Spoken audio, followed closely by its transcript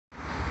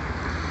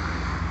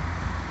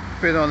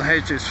been on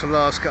hedges for the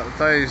last couple of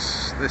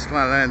days. This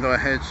land I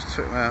hedged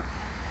took about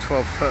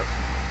 12 foot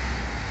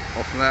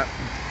off of that,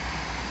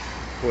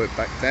 brought it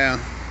back down.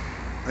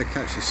 They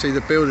can actually see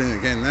the building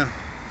again now,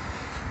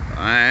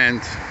 and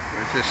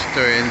we're just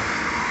doing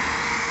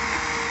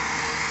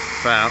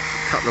about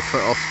a couple of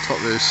foot off the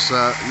top of this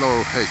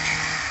laurel hedge.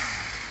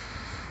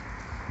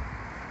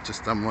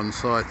 Just done one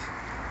side.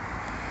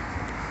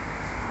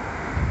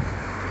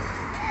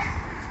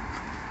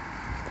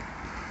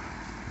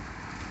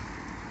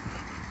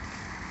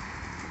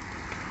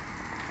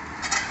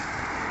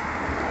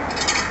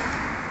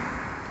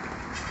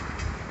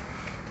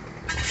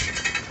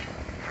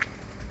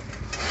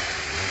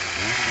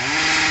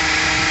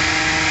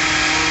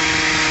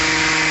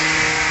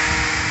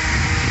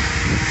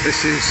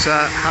 This is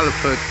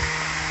Halliford,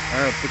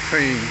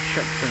 between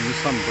Shepton and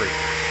Sunbury.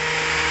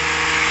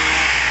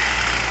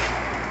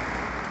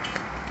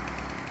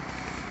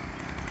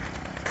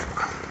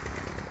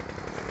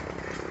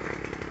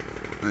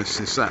 This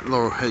is that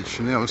laurel hedge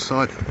from the other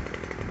side.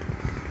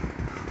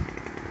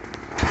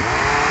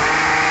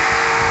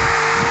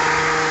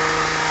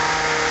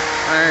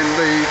 And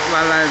the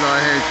land I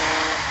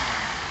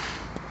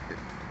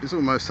hedge is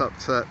almost up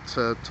to that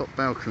top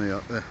balcony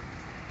up there.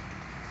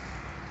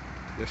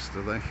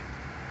 Yesterday.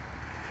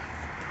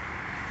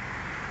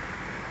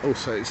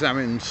 Also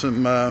examined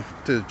some,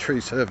 did a tree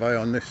survey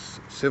on this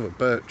silver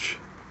birch.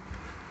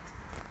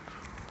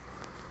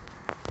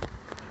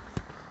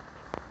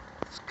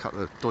 There's a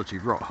couple of dodgy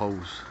rot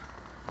holes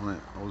on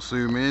it. I'll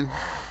zoom in.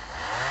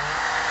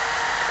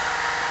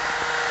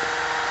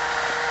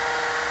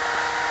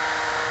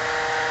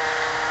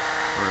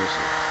 Where is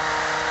it?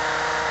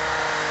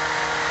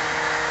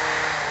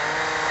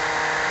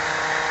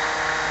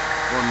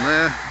 One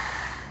there.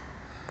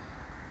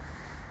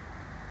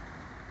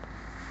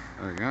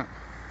 There we go.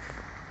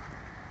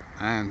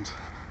 And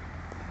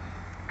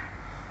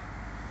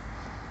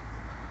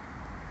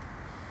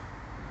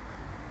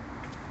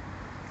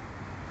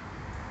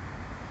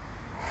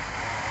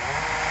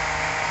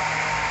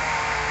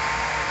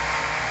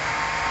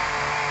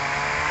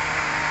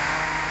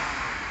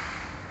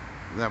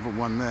the other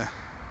one there.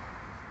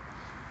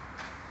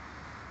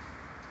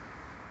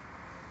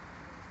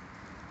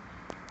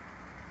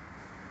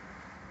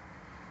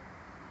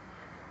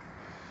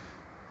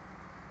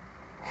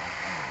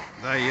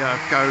 They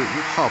go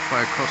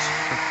halfway across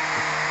the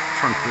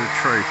trunk of the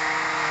tree.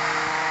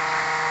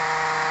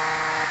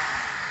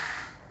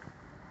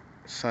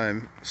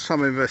 So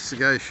some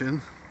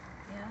investigation.